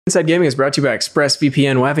Inside Gaming is brought to you by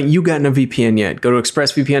ExpressVPN. Why haven't you gotten a VPN yet? Go to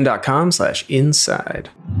expressvpn.com/inside.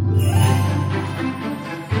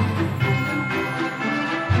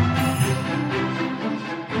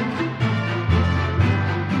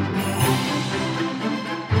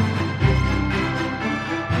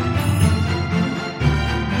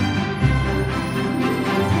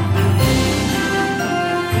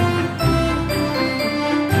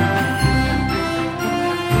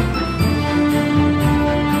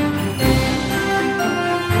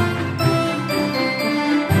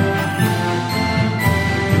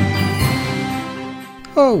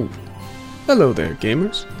 Oh, hello there,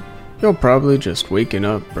 gamers. You're probably just waking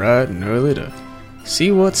up bright and early to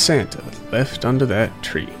see what Santa left under that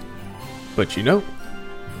tree. But you know,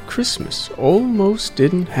 Christmas almost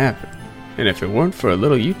didn't happen. And if it weren't for a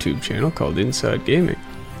little YouTube channel called Inside Gaming,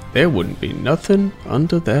 there wouldn't be nothing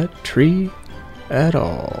under that tree at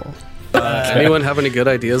all. Anyone have any good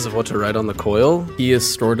ideas of what to write on the coil? He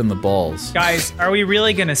is stored in the balls. Guys, are we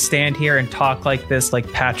really going to stand here and talk like this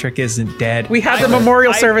like Patrick isn't dead? We had the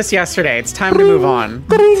memorial service yesterday. It's time to move on.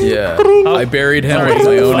 Yeah. I buried him with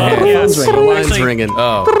my own hand. Yes. The line's Actually, ringing.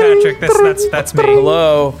 Oh. Patrick, that's me.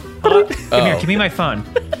 Hello. Come here, give me my phone.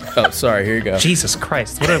 Oh, sorry. Here you go. Jesus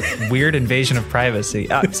Christ, what a weird invasion of privacy.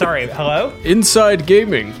 Sorry, hello? Inside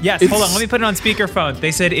Gaming. Yes, hold on, let me put it on speakerphone.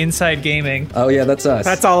 They said Inside Gaming. Oh yeah, that's us.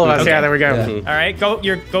 That's all of us. Okay. Yeah, there we go. Yeah. All right,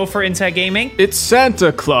 go for Inside Gaming. It's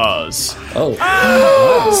Santa Claus.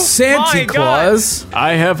 Oh. Santa My God. Claus.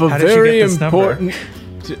 I have a How did you very get this number? important...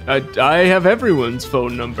 I have everyone's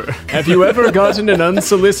phone number. Have you ever gotten an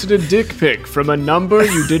unsolicited dick pic from a number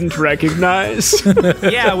you didn't recognize?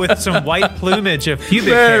 Yeah, with some white plumage of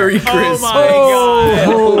pubic Merry hair. Christmas.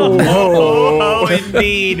 Oh my God. Oh,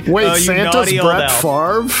 indeed. Wait, oh, you Santa's naughty old Brett elf.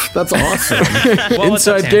 Favre? That's awesome. Well, what's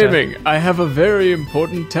up, Inside Santa? Gaming, I have a very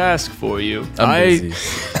important task for you. I'm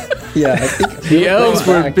busy. Yeah, I think The elves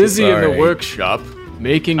were busy in the Sorry. workshop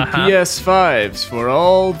making PS5s for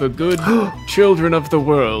all the good children of the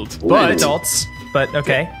world. Not But adults, but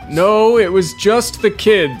okay. no, it was just the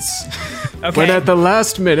kids. Okay. But at the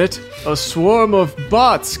last minute, a swarm of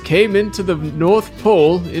bots came into the North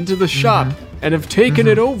Pole, into the shop, and have taken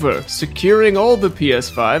it over, securing all the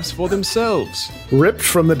PS5s for themselves. ripped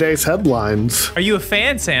from the day's headlines. Are you a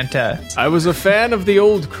fan, Santa? I was a fan of the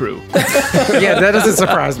old crew. Yeah, that doesn't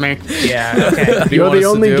surprise me. Yeah, okay. You're want the us to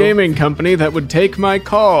only do? gaming company that would take my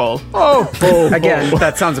call. Again,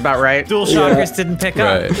 that sounds about right. Dual Shockers didn't pick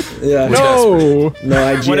up. Right. Yeah. No, No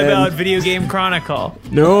IGN. What about Video Game Chronicle?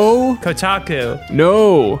 no, Kotaku?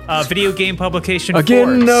 no. Video Game Publication Again,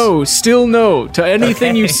 Forbes? no. Still no. To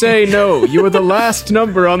anything you say, no. You are the last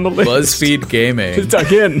number on the list. BuzzFeed Gaming.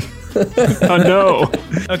 Again. No.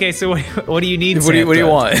 Okay, so what do you need, What do you Santa?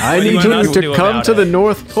 want? I do you need want us you to to do come about to the it?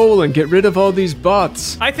 North Pole and get rid of all these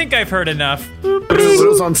bots. I think I've heard enough. But it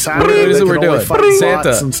was on Saturday. What is they it we're could only doing? fight Santa.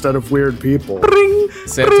 bots instead of weird people.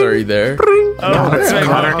 Santa, are you there? Oh, that's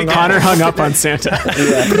right. Connor hung up on Santa.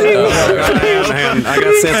 Hang on, I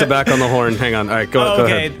got Santa back on the horn. Hang on. All right, go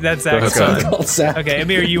Okay, ahead. that's ahead, excellent. Called Santa. Okay,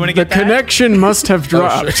 Amir, you want to The get that? connection must have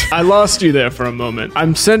dropped. I lost you there for a moment.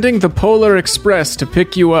 I'm sending the Polar Express to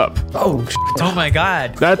pick you up. Oh, Oh my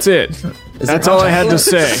God. That's it. That's all I had to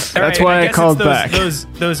say. All That's right, why I guess called it's back.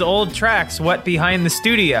 Those old tracks. What behind the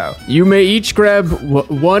studio? You may each grab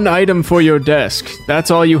one item for your desk. That's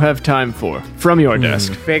all you have time for. From your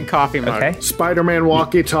desk. Big coffee mug. Okay. Spider-Man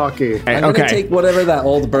walkie-talkie. I'm Okay. gonna take whatever that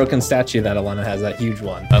old broken statue that Alana has, that huge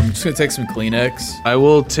one. I'm just gonna take some Kleenex. I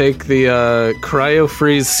will take the Cryo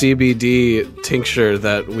Freeze CBD tincture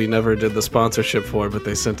that we never did the sponsorship for, but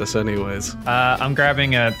they sent us anyways. I'm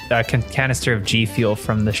grabbing a canister of G Fuel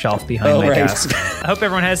from the shelf behind Oh, my right. desk. I hope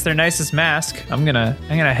everyone has their nicest mask. I'm gonna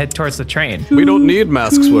head towards the train. We don't need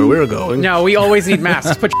masks where we're going. No, we always need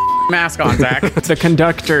masks. Put your mask on, Zach. The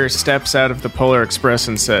conductor steps out of the Polar Express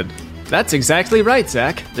and said, "That's exactly right,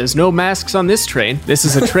 Zach. There's no masks on this train. This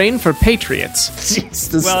is a train for patriots.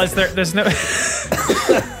 Well, there's no.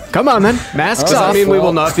 Come on, then. Masks Does that off. mean we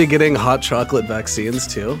will not be getting hot chocolate vaccines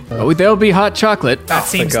too? Oh, there'll be hot chocolate. That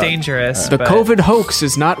seems God. dangerous. The but- COVID hoax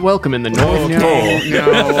is not welcome in the North Pole.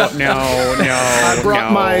 I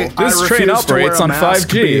brought my This I train refuse to wear operates a on mask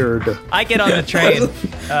 5G. beard. I get on the train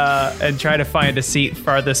and try to find a seat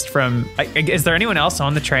farthest from. Is there anyone else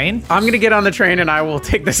on the train? I'm gonna get on the train and I will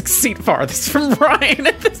take this seat farthest from Ryan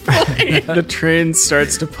at this point. The train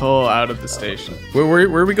starts to pull out of the station. Where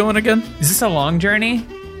are we going again? Is this a long journey?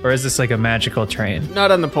 Or is this like a magical train? Not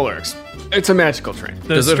on the Polar Express. It's a magical train. Those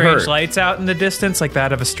Does it strange hurt? lights out in the distance, like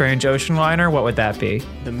that of a strange ocean liner, what would that be?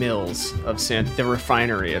 The mills of the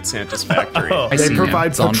refinery at Santa's factory. Oh, I They see.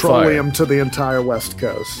 provide It's on petroleum to the entire West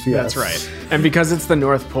Coast. Yes. That's right. And because it's the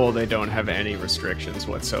North Pole, they don't have any restrictions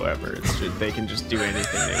whatsoever. It's just, they can just do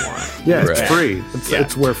anything they want. Yeah, it's Right. free.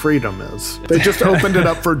 It's where freedom is. They just opened it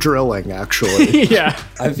up for drilling, actually. Yeah.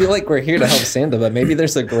 I feel like we're here to help Santa, but maybe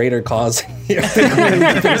there's a greater cause here.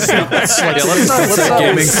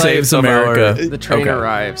 Gaming saves America. The train Okay.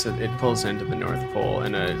 arrives, it pulls into the North Pole,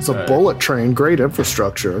 and It's a bullet train, great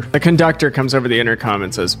infrastructure. the conductor comes over the intercom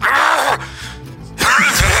and says,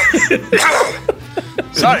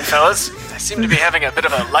 "Sorry, fellas. I seem to be having a bit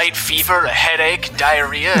of a light fever, a headache,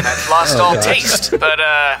 diarrhea, and I've lost all taste. But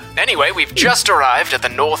anyway, we've just arrived at the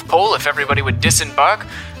North Pole. If everybody would disembark,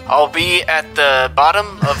 I'll be at the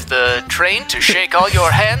bottom of the train to shake all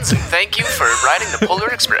your hands and thank you for riding the Polar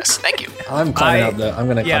Express. Thank you." I'm climbing out the. I'm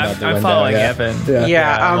gonna climb out the I'm window. following yeah. Evan.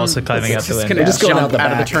 Yeah. I'm also climbing out the window. Gonna Just going jump out the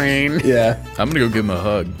out of the back. train. Yeah. I'm gonna go give him a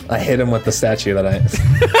hug. I hit him with the statue that I.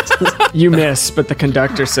 You miss, but the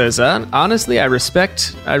conductor says, "Honestly, I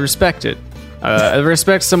respect it. I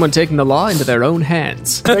respect someone taking the law into their own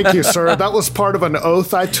hands." Thank you, sir. That was part of an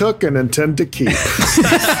oath I took and intend to keep.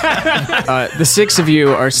 The six of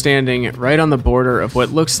you are standing right on the border of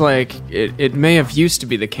what looks like it may have used to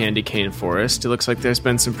be the candy cane forest. It looks like there's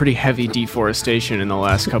been some pretty heavy deforestation in the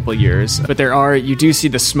last couple of years, but you do see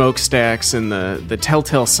the smokestacks and the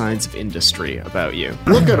telltale signs of industry about you.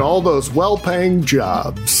 Look at all those well-paying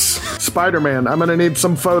jobs. Spider-Man, I'm gonna need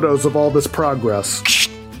some photos of all this progress.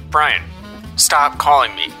 Brian, stop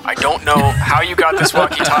calling me. I don't know how you got this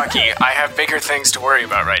walkie-talkie. I have bigger things to worry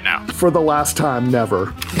about right now. For the last time,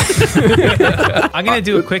 never. I'm going to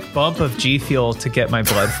do a quick bump of G Fuel to get my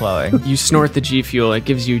blood flowing. You snort the G Fuel. It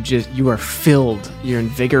gives you are filled. You're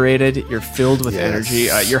invigorated. You're filled with energy.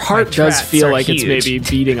 Your heart My does tracts feel are like it's huge. maybe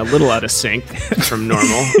beating a little out of sync from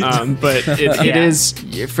normal. But it is,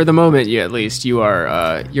 for the moment, at least, you're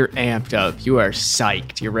amped up. You are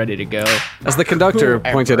psyched. You're ready to go. As the conductor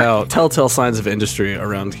pointed out, telltale signs of industry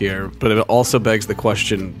around here, but it also begs the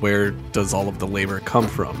question, where does all of the labor come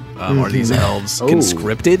from? Are these elves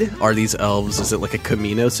conscripted? Are these elves, is it like a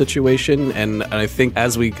Camino situation? And I think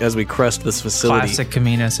as we crest this facility Classic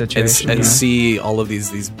Camino situation. and yeah. see all of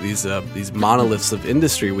these monoliths of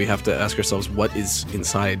industry, we have to ask ourselves, what is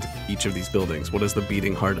inside each of these buildings? What is the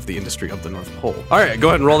beating heart of the industry of the North Pole? All right, go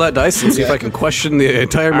ahead and roll that dice and see if I can question the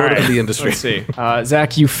entire motive of the industry. Let's see.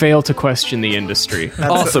 Zach, you fail to question the industry.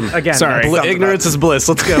 Awesome. Again, Sorry. that's something Ignorance is bliss.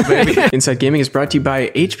 Let's go, baby. Inside Gaming is brought to you by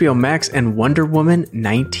HBO Max and Wonder Woman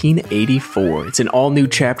 1984. It's an all-new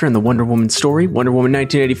chapter in the Wonder Woman story. Wonder Woman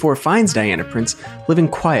 1984 finds Diana Prince living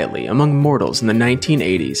quietly among mortals in the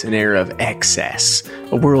 1980s, an era of excess,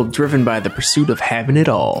 a world driven by the pursuit of having it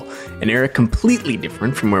all, an era completely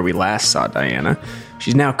different from where we last saw Diana.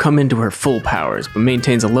 She's now come into her full powers, but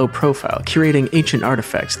maintains a low profile, curating ancient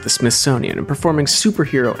artifacts at the Smithsonian and performing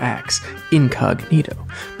superhero acts incognito.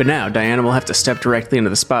 But now, Diana will have to step directly into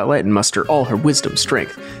the spotlight and muster all her wisdom,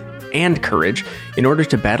 strength, and courage in order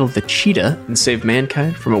to battle the cheetah and save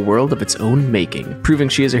mankind from a world of its own making, proving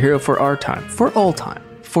she is a hero for our time, for all time,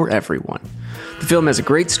 for everyone. The film has a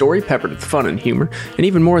great story peppered with fun and humor, and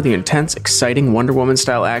even more the intense, exciting Wonder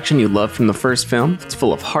Woman-style action you loved from the first film. It's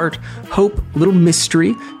full of heart, hope, a little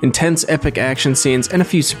mystery, intense epic action scenes, and a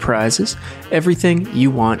few surprises. Everything you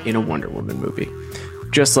want in a Wonder Woman movie.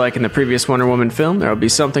 Just like in the previous Wonder Woman film, there will be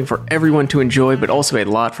something for everyone to enjoy, but also a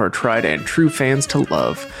lot for our tried and true fans to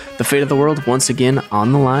love. The fate of the world once again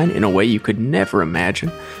on the line in a way you could never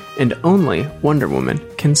imagine, and only Wonder Woman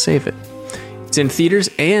can save it. It's in theaters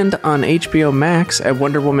and on HBO Max at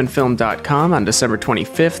WonderWomanFilm.com on December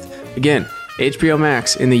 25th. Again, HBO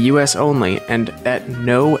Max in the US only and at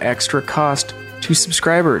no extra cost to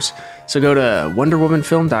subscribers. So go to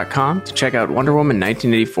WonderWomanFilm.com to check out Wonder Woman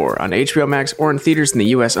 1984 on HBO Max or in theaters in the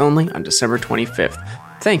US only on December 25th.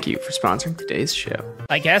 Thank you for sponsoring today's show.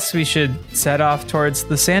 I guess we should set off towards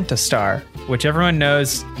the Santa Star, which everyone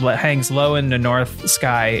knows hangs low in the north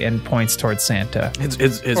sky and points towards Santa.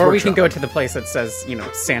 His Or we can workshop. go to the place that says,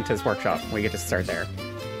 Santa's workshop. We get to start there.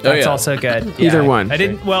 That's also good. Either one. I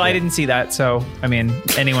didn't see that, so I mean,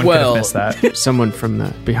 anyone could Well- have missed that. Someone from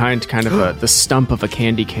the behind kind of the stump of a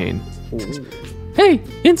candy cane. Hey,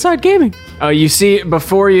 Inside Gaming. You see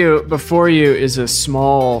before you is a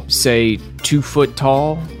small, say 2 foot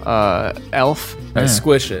tall elf I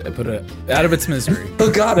squish it. I put it out of its misery.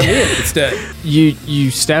 Oh God, I'm in. It's dead.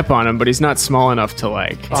 You step on him, but he's not small enough to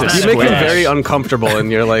like. You make him very uncomfortable,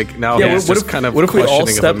 and you're like, now he's what just if- kind of what if we all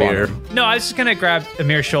questioning step of on Amir. him? No, I was just gonna grab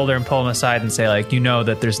Amir's shoulder and pull him aside and say, like, you know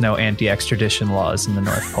that there's no anti-extradition laws in the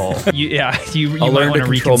North Pole. you I'll might learn want to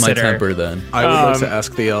to control my reconsider. temper then. I would like to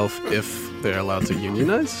ask the elf if they're allowed to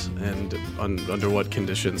unionize, and under what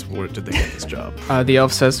conditions did they get this job? The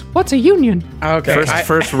elf says, "What's a union?" Okay.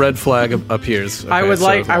 First red flag appears. I Okay, would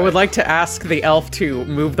so- like to ask the elf to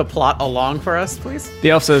move the plot along for us, please. The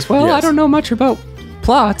elf says, "Well, I Yes. don't know much about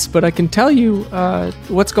plots, but I can tell you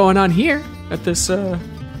what's going on here at this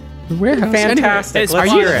warehouse." Fantastic. It's Let's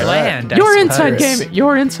part hear of it. land. I You're suppose. inside gaming.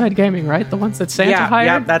 You're inside gaming, right? The ones that Santa hired.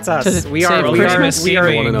 Yeah, that's us. to We save are Christmas? we are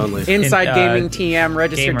The one and only. Inside In, Gaming TM,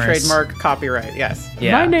 registered gamers. trademark, copyright. Yes.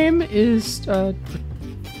 Yeah. My name is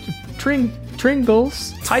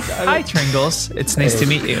Tringles. Hi, Tringles. It's nice to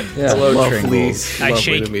meet you. Yeah. Hello, Lovely, Tringles. I lovely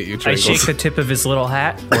shake. to meet you, I Tringles. shake the tip of his little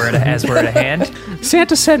hat. As we're at a hand.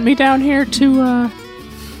 Santa sent me down here to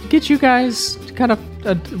get you guys kind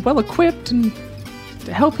of well equipped and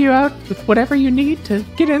to help you out with whatever you need to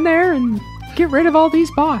get in there and get rid of all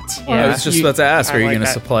these bots. I was just about to ask, I are you like going to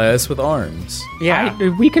that. supply us with arms? Yeah.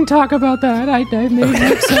 We can talk about that. I may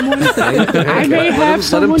have someone. I may have him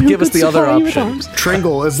someone who give us could the other supply you with option. arms.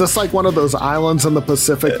 Tringle, is this like one of those islands in the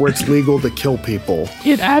Pacific where it's legal to kill people?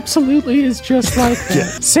 It absolutely is just like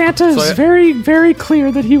that. Santa is I- very, very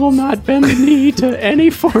clear that he will not bend the knee to any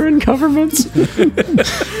foreign governments.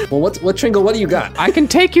 Well, what Tringle? What do you got? I can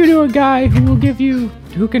take you to a guy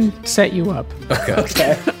who can set you up.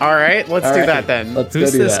 Okay. All right. Let's do that then. Let's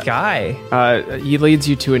Who's go do this that. guy? He leads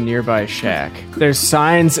you to a nearby shack. There's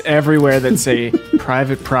signs everywhere that say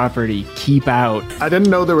private property, keep out. I didn't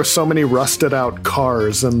know there were so many rusted out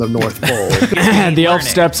cars in the North Pole. And the elf learning.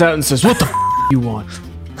 steps out and says, "What the you want?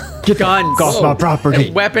 Get Guns. off my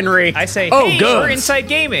property." Weaponry. I say, Oh, hey, guns. we're inside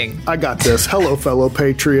gaming. I got this. Hello, fellow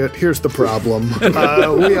patriot. Here's the problem.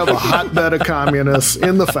 We have a hotbed of communists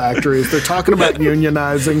in the factories. They're talking about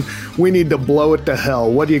unionizing. We need to blow it to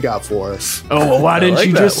hell. What do you got for us? Oh, well, why didn't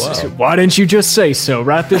you just say so?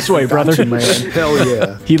 Right this way, brother. Man, hell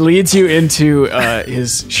yeah. He leads you into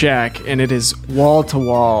his shack, and it is wall to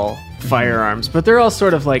wall firearms, but they're all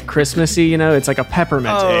sort of like Christmassy. You know, it's like a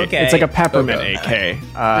peppermint. Oh, okay. It's like a peppermint AK. Okay.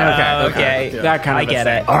 That kind of I a get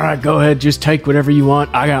thing. it. All right, go ahead. Just take whatever you want.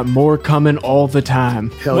 I got more coming all the time.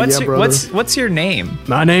 Hell yeah, brother. What's your name?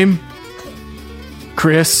 My name,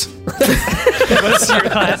 Chris.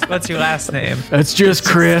 What's your last name? That's just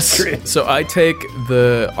Chris. So I take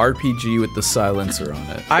the RPG with the silencer on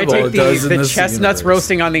it. I Well, take it does in the this chestnuts universe.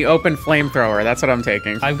 roasting on the open flamethrower. That's what I'm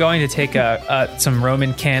taking. I'm going to take some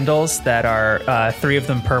Roman candles that are 3 of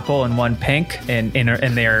them purple and 1 pink, and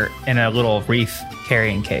they're in a little wreath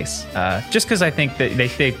carrying case. Just because I think that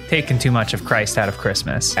they've taken too much of Christ out of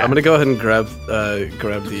Christmas. I'm gonna go ahead and grab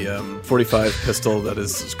the 45 pistol that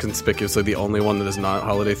is conspicuously the only one that is not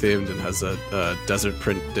holiday themed and has a desert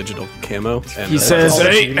print digital camo. And He says,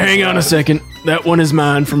 "Hey, hang on a second. That one is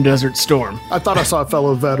mine from Desert Storm." I thought I saw a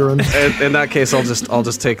fellow veteran. in that case, I'll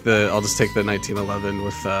just take the 1911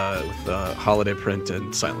 with holiday print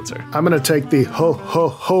and silencer. I'm going to take the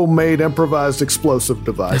homemade improvised explosive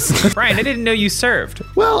device. Brian, I didn't know you served.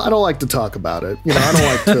 Well, I don't like to talk about it. You know, I don't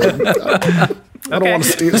like to. I don't want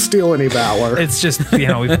to steal any valor. It's just,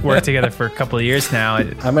 we've worked together for a couple of years now.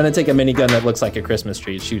 I'm gonna take a minigun that looks like a Christmas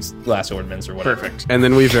tree. It shoots glass ornaments or whatever. Perfect. And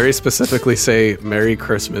then we very specifically say "Merry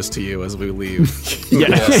Christmas" to you as we leave.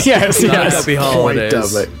 Yes. Yes. Happy Point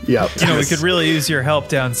holidays. of it. Yep. We could really use your help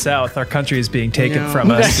down south. Our country is being taken Yeah. from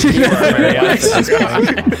us. You are very honest at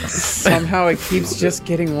this point. Somehow it keeps just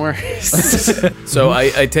getting worse. So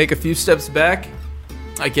I take a few steps back,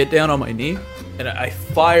 I get down on my knee, and I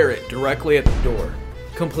fire it directly at the door,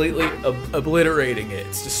 completely obliterating it.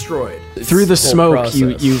 It's destroyed. It's Through the whole smoke,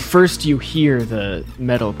 process. you hear the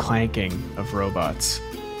metal clanking of robots,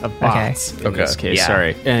 of bots in this case. Yeah.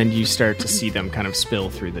 Sorry, and you start to see them kind of spill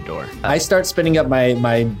through the door. I start spinning up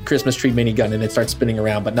my Christmas tree minigun, and it starts spinning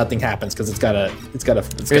around, but nothing happens because it's gotta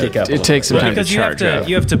kick up. It takes some time to Because charge.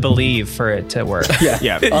 you have to believe for it to work. Yeah.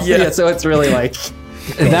 Yeah. So it's really like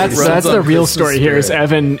That's runs the on real Christmas story here. Is spirit.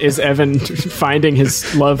 Evan finding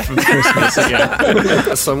his love for Christmas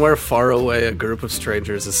again? Somewhere far away, a group of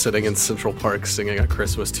strangers is sitting in Central Park singing a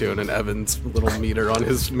Christmas tune, and Evan's little meter on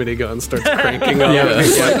his minigun starts cranking up.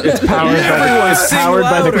 It's powered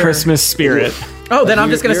by the Christmas spirit. Oh, then I'm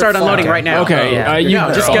just going to start unloading right now. Okay,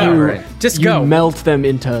 Just go. You melt them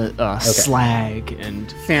into slag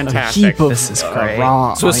and Fantastic. a heap of This is great.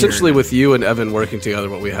 raw So essentially, iron. with you and Evan working together,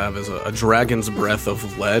 what we have is a dragon's breath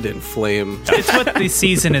of lead and flame. It's what the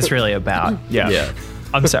season is really about. Yeah.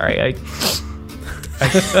 I'm sorry.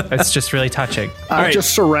 It's just really touching. I've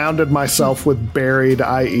just surrounded myself with buried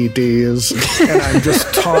IEDs, and I'm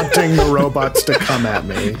just taunting the robots to come at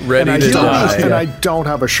me. Ready to die. And I don't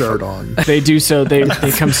have a shirt on. They do so. They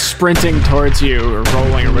come sprinting towards you or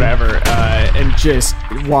rolling or whatever, and just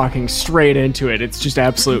walking straight into it. It's just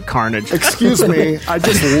absolute carnage. Excuse me, I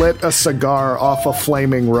just lit a cigar off a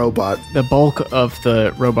flaming robot. The bulk of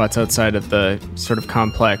the robots outside of the sort of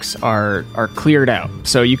complex are cleared out.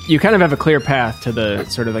 So you kind of have a clear path to the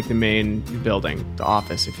sort of like the main building, the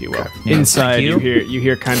office, if you will. Yeah, Inside, thank you. you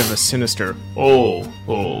hear kind of a sinister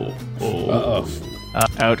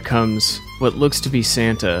out comes what looks to be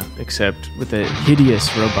Santa, except with a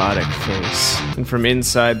hideous robotic face. And from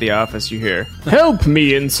inside the office, you hear, "Help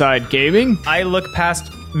me, Inside Gaming." I look past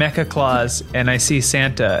Mecha Claus and I see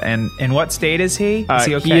Santa. And in what state is he? Is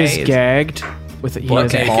he okay? He is gagged. He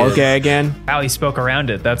has a ball gag in. Wow, he spoke around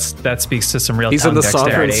it. That speaks to some real He's tongue in the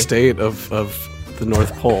sovereign dexterity. state of the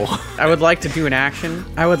North Pole. I would like to do an action.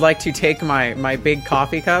 I would like to take my big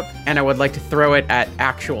coffee cup and I would like to throw it at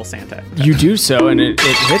actual Santa. You do so, and it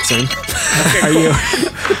hits him. Are you?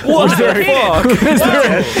 What the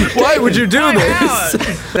fuck? Why would you do this?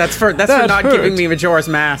 That's for not giving me Majora's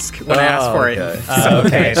Mask when I asked for it.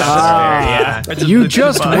 Okay. Yeah. You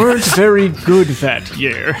just weren't very good that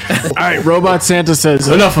year. All right, Robot Santa says,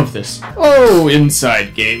 "Enough of this." Oh,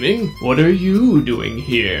 Inside Gaming, what are you doing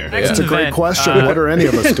here? That's a great question. What are any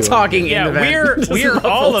of us doing? Talking Yeah, in the we're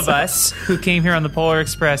all of us who came here on the Polar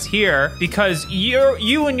Express here because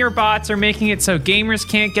you and your bots are making it so gamers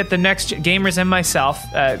can't get the next gamers and myself,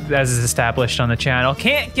 as is established on the channel,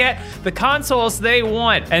 can't get the consoles they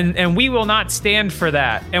want, and we will not stand for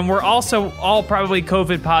that. And we're also all probably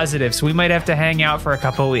COVID positive, so we might have to hang out for a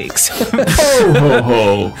couple weeks. Ho ho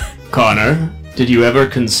ho, Connor. Did you ever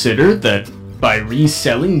consider that by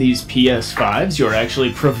reselling these PS5s, you're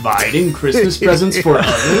actually providing Christmas presents for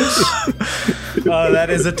others? Oh, that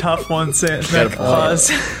is a tough one, Santa Claus.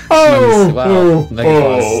 Wow.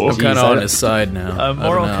 I'm kind of on his side now. A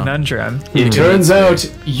moral conundrum. It turns out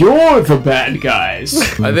you're the bad guys.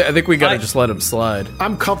 I think we gotta just let him slide.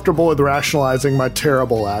 I'm comfortable with rationalizing my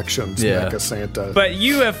terrible actions, Yeah. Mecha Santa. But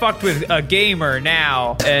you have fucked with a gamer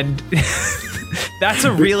now, and that's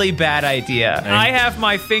a really bad idea. I have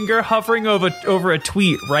my finger hovering over a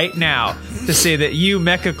tweet right now to say that you,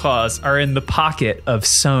 Mecha Claus, are in the pocket of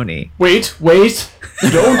Sony. Wait.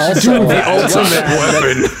 Don't do the ultimate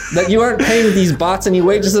weapon. That you aren't paying these bots any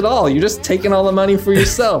wages at all. You're just taking all the money for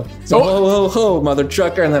yourself. So ho ho ho, mother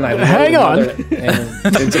trucker, and then I Hang on.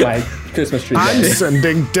 into my Christmas tree. I'm day.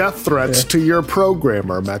 sending death threats to your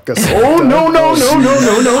programmer, Mecha Santa. Oh, no.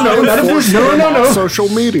 None of this. No. Social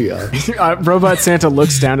media. Robot Santa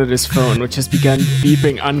looks down at his phone, which has begun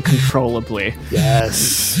beeping uncontrollably.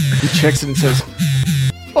 Yes. He checks it and says,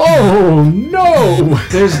 "Oh no!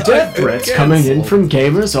 There's death threats coming in from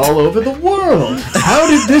gamers all over the world. How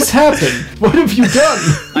did this happen? What have you done?"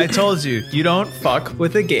 I told you, you don't fuck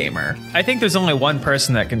with a gamer. I think there's only one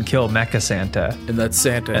person that can kill Mecha Santa. And that's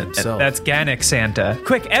Santa himself. That's Ganik Santa.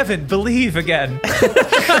 Quick, Evan, believe again.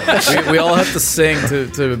 we all have to sing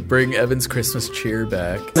to bring Evan's Christmas cheer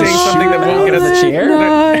back. Saying something that won't get us a chair.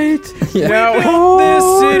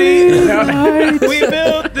 We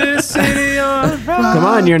built this city on Come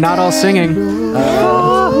on, you're not all singing.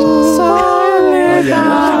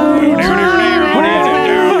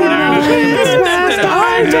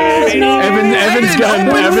 Evan's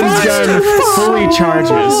gun fully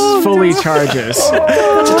charges.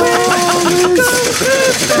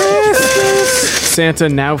 Santa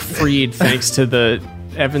now freed thanks to the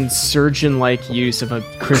Evan's surgeon-like use of a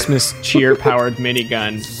Christmas cheer-powered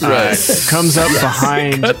minigun, comes up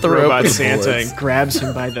behind Cut the rope Robot with Santa bullets. and grabs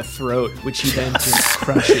him by the throat, which he then just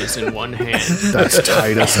crushes in one hand. That's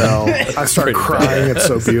tight as hell. I start crying. It's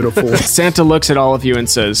so beautiful. Santa looks at all of you and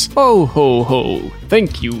says, "Oh ho ho,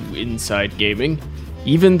 thank you, Inside Gaming.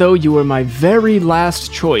 Even though you were my very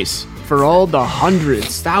last choice for all the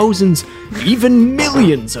hundreds, thousands, even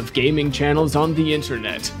millions of gaming channels on the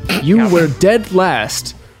internet, you were dead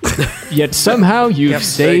last. Yet somehow you've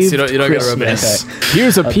saved Thanks, you don't gotta rub it Christmas.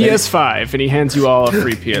 Here's a PS5, and he hands you all a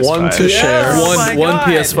free PS5. One to share. Oh my One God.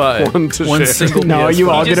 PS5. One to One share. single No, PS5. you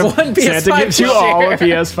all get Just a one PS5 Santa gives you to all a share.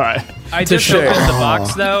 PS5. I just share. opened the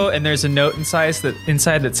box though, and there's a note inside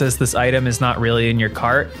that says this item is not really in your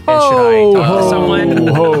cart. And should I talk to someone?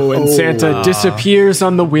 And Santa disappears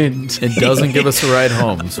on the wind. It doesn't give us a ride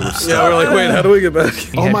home. So we're stuck. Yeah, we're like, wait, how do we get back?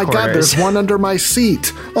 Oh my God, Headquarters. there's one under my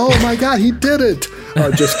seat. Oh my God, he did it.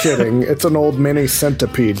 Just kidding. It's an old mini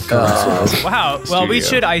centipede console. Wow. Well, we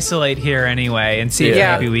should isolate here anyway and see if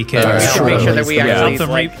Yeah. maybe we can We should make sure that we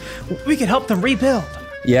actually we can help them rebuild.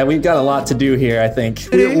 Yeah, we've got a lot to do here, I think.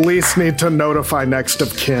 We at least need to notify next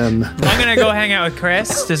of kin. I'm gonna go hang out with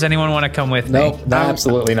Chris. Does anyone want to come with me? Nope,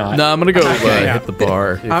 absolutely not. No, I'm gonna go hit the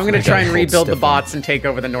bar. I'm gonna try and rebuild the bots and take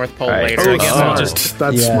over the North Pole later. So I guess I'll Smart. just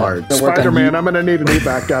That's Yeah. smart. Don't work on Spider-Man, you. I'm going to need an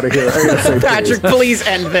evac out of here. ASAP. Patrick, please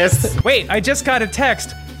end this. wait. I just got a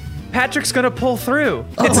text. Patrick's gonna pull through.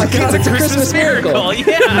 Oh my God, it's a Christmas miracle.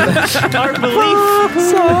 Yeah, our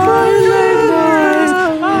belief.